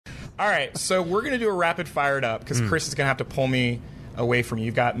All right, so we're going to do a rapid fired up because Chris is going to have to pull me away from you.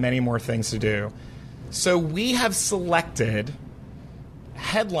 You've got many more things to do. So we have selected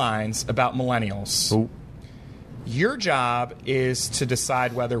headlines about millennials. Ooh. Your job is to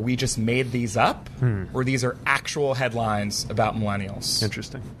decide whether we just made these up or these are actual headlines about millennials.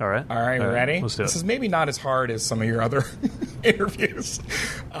 Interesting. All right. All right, we're ready? Let's do it. This is maybe not as hard as some of your other interviews.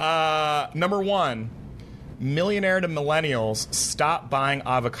 Number one, millionaire to millennials, stop buying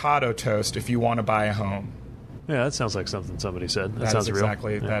avocado toast if you want to buy a home. Yeah, that sounds like something somebody said. That That sounds is real.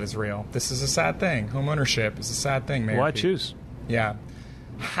 exactly, that is real. This is a sad thing. Home ownership is a sad thing, Mayor Why Pete. choose? Yeah.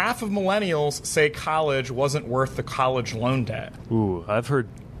 Half of millennials say college wasn't worth the college loan debt. Ooh, I've heard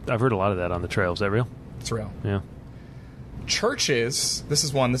a lot of that on the trail. Is that real? It's real. Yeah. Churches, this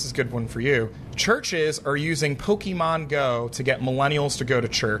is a good one for you. Churches are using Pokemon Go to get millennials to go to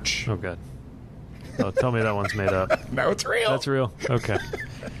church. Oh, God. Oh, tell me that one's made up. No, it's real. That's real? Okay.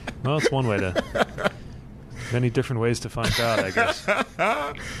 Well, it's one way to... Many different ways to find out, I guess.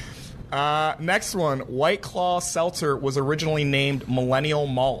 Next one. White Claw Seltzer was originally named Millennial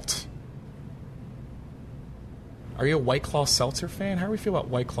Malt. Are you a White Claw Seltzer fan? How do we feel about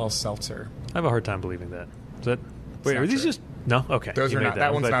White Claw Seltzer? I have a hard time believing that. Is that... Wait, not are these true. just... No? Okay. Those You are made not.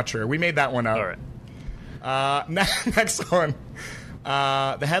 That one's but- not true. We made that one up. All right. Next one.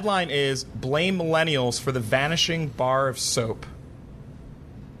 The headline is Blame Millennials for the vanishing bar of soap.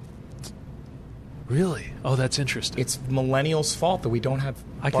 Really? Oh, that's interesting. It's millennials' fault that we don't have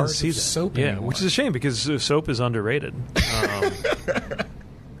I can bars see of that. soap Yeah, anymore. which is a shame because soap is underrated. I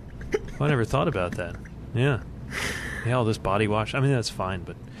never thought about that. Yeah. Yeah, all this body wash. I mean, that's fine,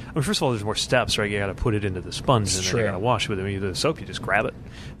 but first of all, there's more steps, right? You got to put it into the sponge, It's and then true. you got to wash with it. When you do the soap, you just grab it.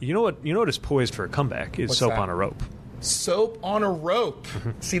 You know what is poised for a comeback is What's soap that? on a rope. Soap on a rope.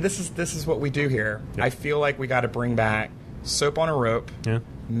 See, this is what we do here. Yep. I feel like we got to bring back soap on a rope. Yeah.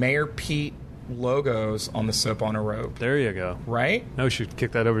 Mayor Pete logos on the soap on a rope. There you go. Right? Now we should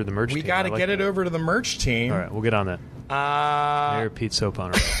kick that over to the merch We team. got to I like get it that. over to the merch team. All right, we'll get on that. Mayor Pete soap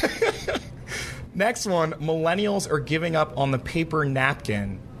on a rope. Next one, millennials are giving up on the paper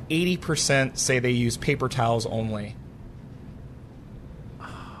napkin. 80% say they use paper towels only.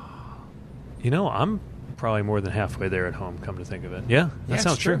 You know, I'm probably more than halfway there at home, come to think of it. Yeah, that it's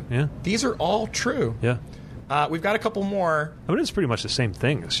sounds true. Yeah. These are all true. Yeah. We've got a couple more. I mean, it's pretty much the same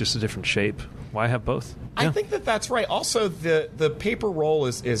thing. It's just a different shape. Why have both? I Yeah. think that's right. Also, the paper roll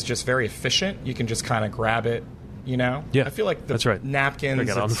is just very efficient. You can just kind of grab it, you know? Yeah, I feel like the that's right. napkins, I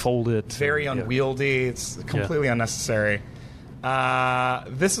gotta it's unfold it. very and- yeah. unwieldy. It's completely unnecessary.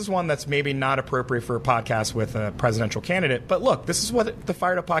 This is one that's maybe not appropriate for a podcast with a presidential candidate. But look, this is what the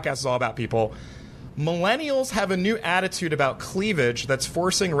Fired Up Podcast is all about, people. Millennials have a new attitude about cleavage that's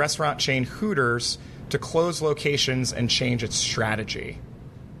forcing restaurant chain Hooters to close locations and change its strategy.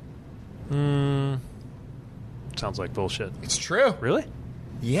 Sounds like bullshit. It's true. Really?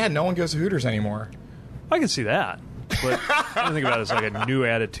 Yeah, no one goes to Hooters anymore. I can see that. But I don't think about it as like a new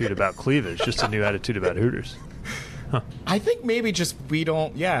attitude about cleavage, just a new attitude about Hooters. I think maybe just maybe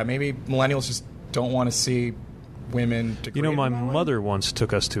millennials just don't want to see women degrade. You know, my in that way. mother once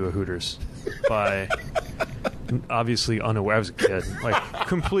took us to a Hooters by obviously unaware. I was a kid, like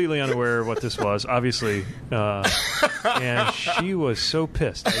completely unaware of what this was, obviously. And she was so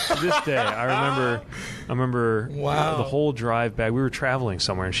pissed. Like, to this day, I remember Wow. the whole drive back. We were traveling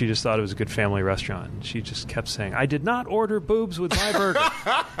somewhere, and she just thought it was a good family restaurant. And she just kept saying, "I did not order boobs with my burger."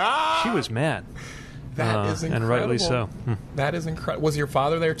 She was mad. That is incredible. And rightly so. That is incredible. Was your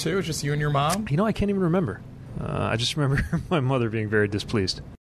father there too? Just you and your mom? You know, I can't even remember. I just remember my mother being very displeased.